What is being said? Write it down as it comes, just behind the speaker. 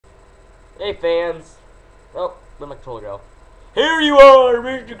Hey fans. Oh, where'd my controller go? Here you are,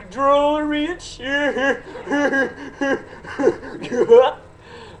 Mr. Controller Rich. That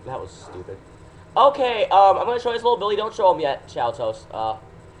was stupid. Okay, I'm gonna show you this little Billy. Don't show him yet, Chow Toast.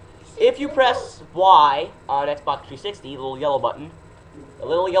 If you press Y on Xbox 360, the little yellow button, a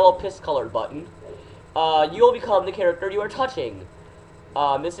little yellow piss-colored button, you'll become the character you are touching.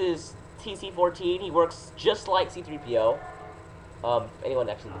 This is TC-14. He works just like C-3PO. Anyone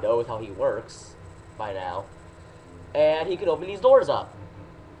actually knows how he works by now. And he can open these doors up.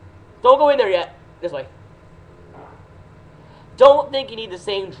 Don't go in there yet. This way. Don't think you need the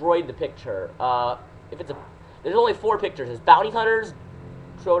same droid in the picture. There's only 4 pictures. There's bounty hunters,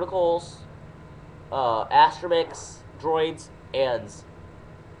 protocols, astromechs, droids, and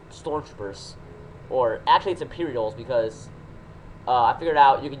stormtroopers. Or actually, it's Imperials because I figured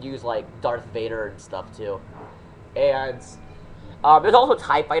out you could use like Darth Vader and stuff too. And there's also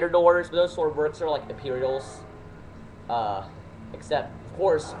TIE fighter doors, but those sort of works are like Imperials. Except, of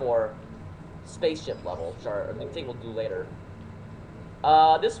course, for spaceship level, which are a thing we'll do later.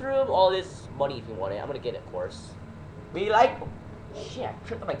 This room, all this money if you want it. I'm gonna get it, of course. We like... Shit, I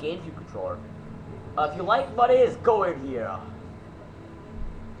tripped on my GameCube controller. If you like money, go in here.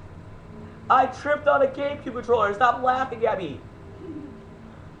 I tripped on a GameCube controller. Stop laughing at me.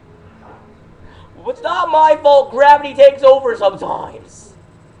 It's not my fault. Gravity takes over sometimes.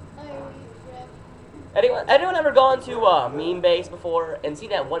 Anyone ever gone to Meme Base before and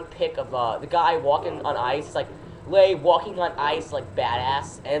seen that one pic of the guy walking on ice? It's like Lei walking on ice like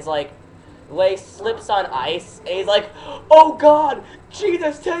badass, and it's like Lei slips on ice, and he's like, "Oh God,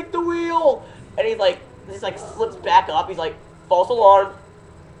 Jesus, take the wheel!" And he's like slips back up. He's like, "False alarm."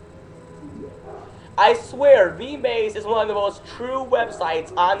 I swear, Meme Base is one of the most true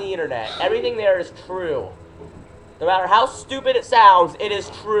websites on the internet. Everything there is true. No matter how stupid it sounds, it is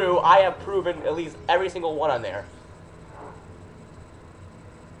true. I have proven at least every single one on there.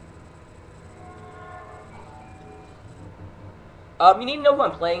 You need to know who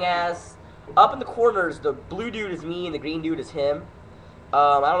I'm playing as. Up in the corners, the blue dude is me and the green dude is him.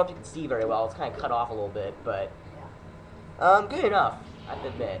 I don't know if you can see very well. It's kind of cut off a little bit, but good enough, I have to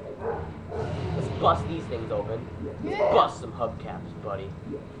admit. Let's bust these things open. Let's bust some hubcaps, buddy.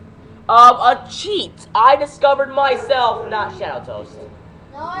 A cheat I discovered myself, not Shadow Toast.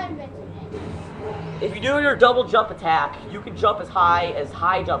 No, I invented it. If you do your double jump attack, you can jump as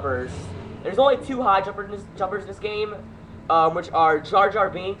high jumpers. There's only 2 high jumpers in this game, which are Jar Jar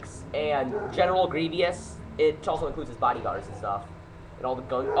Binks and General Grievous. It also includes his bodyguards and stuff. And all the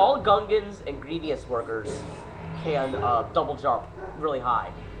Gungans and Grievous workers can double jump really high.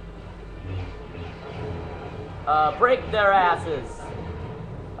 Break their asses.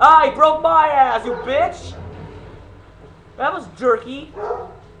 I broke my ass, you bitch! That was jerky.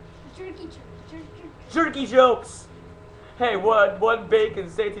 Jerky jokes. Hey, what one bacon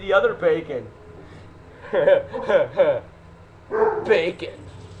say to the other bacon? Bacon.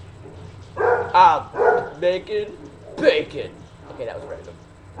 Bacon. Bacon. Okay, that was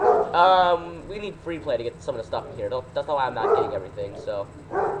random. We need free play to get some of the stuff in here. That's why I'm not getting everything, so.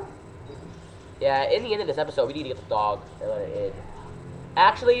 Yeah, in the end of this episode, we need to get the dog and let it in.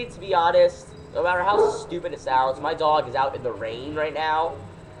 Actually, to be honest, no matter how stupid it sounds, my dog is out in the rain right now.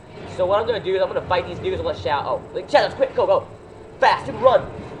 So what I'm gonna do is I'm gonna fight these dudes and let Shout. Oh, Shout, let's quick, go, fast, super run,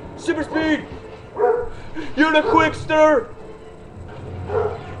 super speed. You're the quickster.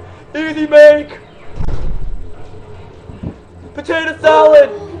 Easy make. Potato salad.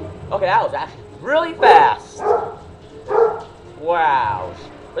 Okay, that was actually really fast. Wow.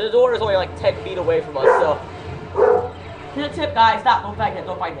 But the door is only like 10 feet away from us, so. Here's a tip, guys. Stop. Don't fight him.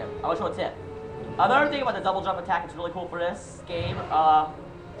 Don't fight him. I want to show a tip. Another thing about the double jump attack that's really cool for this game.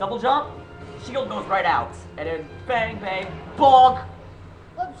 Double jump, shield goes right out. And then bang, bang, bonk.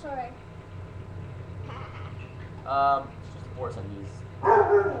 Oops, sorry. Just force on these.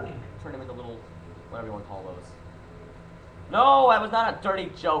 Turn them into little, whatever you want to call those. No, that was not a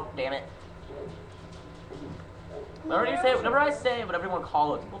dirty joke, damn it. Whenever I say whatever you want to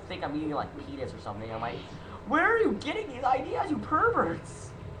call it, people think I'm eating like penis or something. I'm like, where are you getting these ideas, you perverts?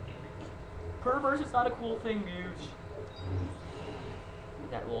 Perverts is not a cool thing, dude.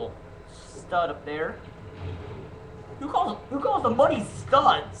 That little stud up there. Who calls the money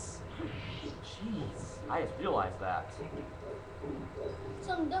studs? Jeez, I just realized that.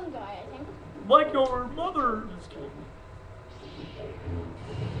 Some dumb guy, I think. Like your mother. Just kidding.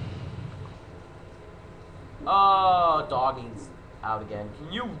 Doggy's out again.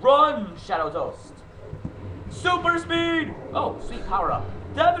 Can you run, Shadow Toast? Super speed! Oh, sweet power up.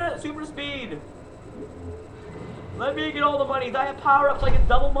 Definite super speed! Let me get all the monies. I have power ups, I get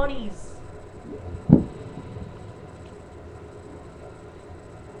double monies.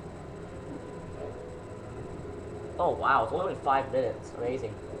 Oh wow, it's only been 5 minutes.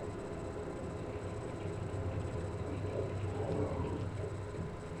 Amazing.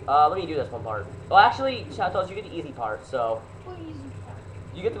 Let me do this one part. Well, actually, Shadows, you get the easy part, so. What easy part?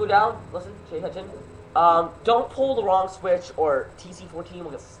 You get to go down, listen, pay attention. Don't pull the wrong switch or TC14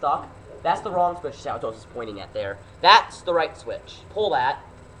 will get stuck. That's the wrong switch Shadows is pointing at there. That's the right switch. Pull that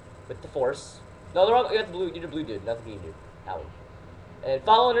with the force. No, the wrong, you have the blue, you're the blue dude, nothing you do. That one. And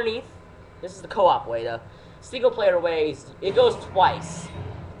follow underneath. This is the co-op way. The single player way, it goes twice.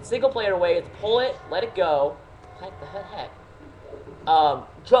 Single player way is pull it, let it go. What the heck?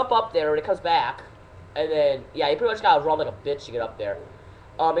 Jump up there when it comes back, and then, yeah, you pretty much gotta run like a bitch to get up there.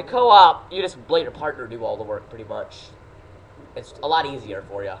 In co-op, you just let your partner do all the work, pretty much. It's a lot easier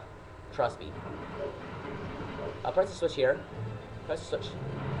for you. Trust me. Press the switch here. Press the switch.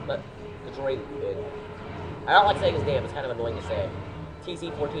 Let the droid in. I don't like saying his name, it's kind of annoying to say.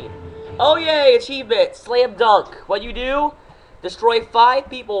 TC14. Oh yay, achievement! Slam dunk. What you do? Destroy 5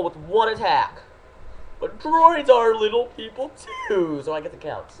 people with 1 attack. But droids are little people too, so I get the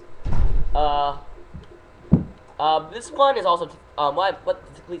counts. This one is also what the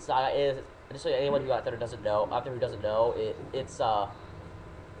complete saga is. Just so anyone who out there doesn't know, it's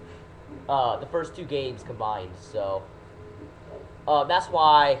the first 2 games combined. So that's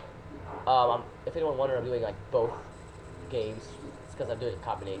why if anyone wonders, I'm doing like both games. It's because I'm doing a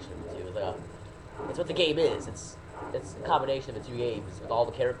combination of the 2. It's what the game is. It's a combination of the 2 games with all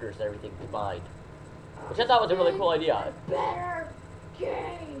the characters and everything combined. Which I thought was a really cool idea. Better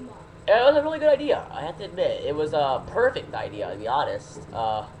game. It was a really good idea, I have to admit. It was a perfect idea, to be honest.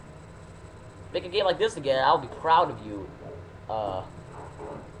 Make a game like this again, I'll be proud of you.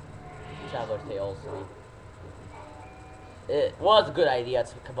 Traveler's Tales. I mean, it was a good idea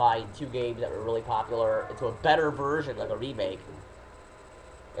to combine 2 games that were really popular into a better version, like a remake.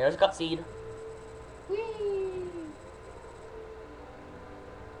 There's a cutscene. Whee!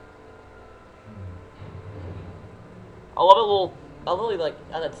 I love it I really like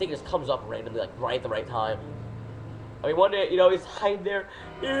how that thing just comes up randomly, like right at the right time. I mean, one day, you know, he's hiding there,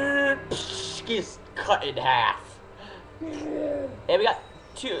 he's cut in half. And we got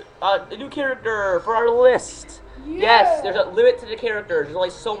a new character for our list. Yeah. Yes, there's a limit to the characters. There's only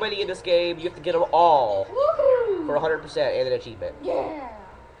so many in this game. You have to get them all Woohoo! for 100% and an achievement. Yeah.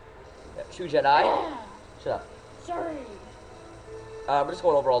 True Jedi. Yeah. Shut up. Sorry. We're just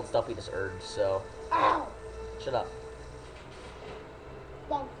going over all the stuff we just earned, so. Ow. Shut up.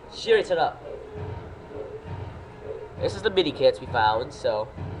 Bonk. Shiri, shut up. This is the mini kits we found, so.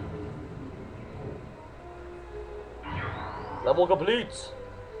 Level complete.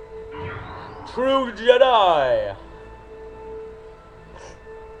 True Jedi.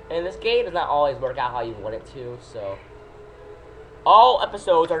 And this game does not always work out how you want it to, so. All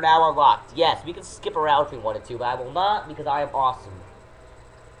episodes are now unlocked. Yes, we can skip around if we wanted to, but I will not because I am awesome.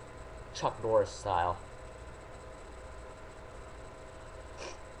 Chuck Norris style.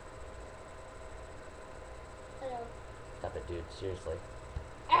 Hello. Stop it, dude. Seriously.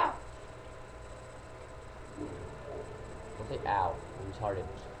 Ow. Don't say ow. I'm retarded.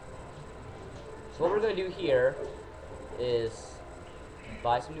 So what we're gonna do here is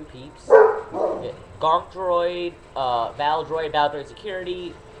buy some new peeps. Get Gonk Droid, Val Droid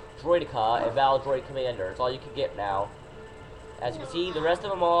Security, Droidica, and Val Droid Commander. That's all you can get now. As you can see, the rest of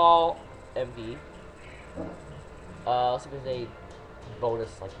them all empty. Let's see if there's a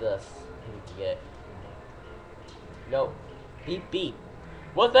bonus like this we can get. Nope. Beep beep.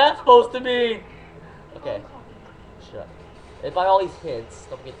 What's that supposed to mean? Okay. Shut up. And buy all these hints.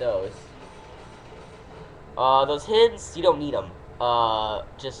 Don't forget those. Those hints, you don't need them.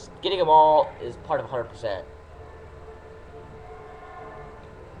 Just getting them all is part of 100%.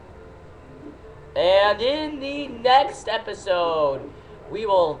 And in the next episode, we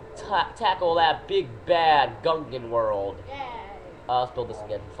will tackle that big bad Gungan world. Yay. Let's build this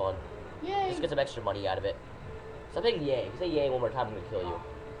again for fun. Yay. Just get some extra money out of it. Stop saying yay. If you say yay one more time, I'm gonna kill you.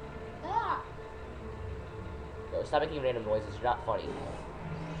 Ah. No, stop making random noises. You're not funny.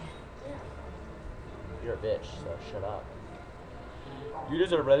 Yeah. You're a bitch, so shut up. You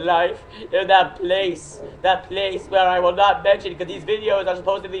deserve a life in that place where I will not mention because these videos are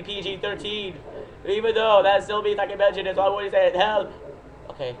supposed to be PG-13. Even though that still means I can mention it, so I wouldn't say it. Hell.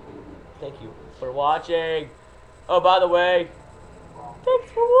 Okay, thank you for watching. Oh, by the way,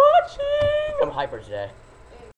 thanks for watching. I'm hyper today.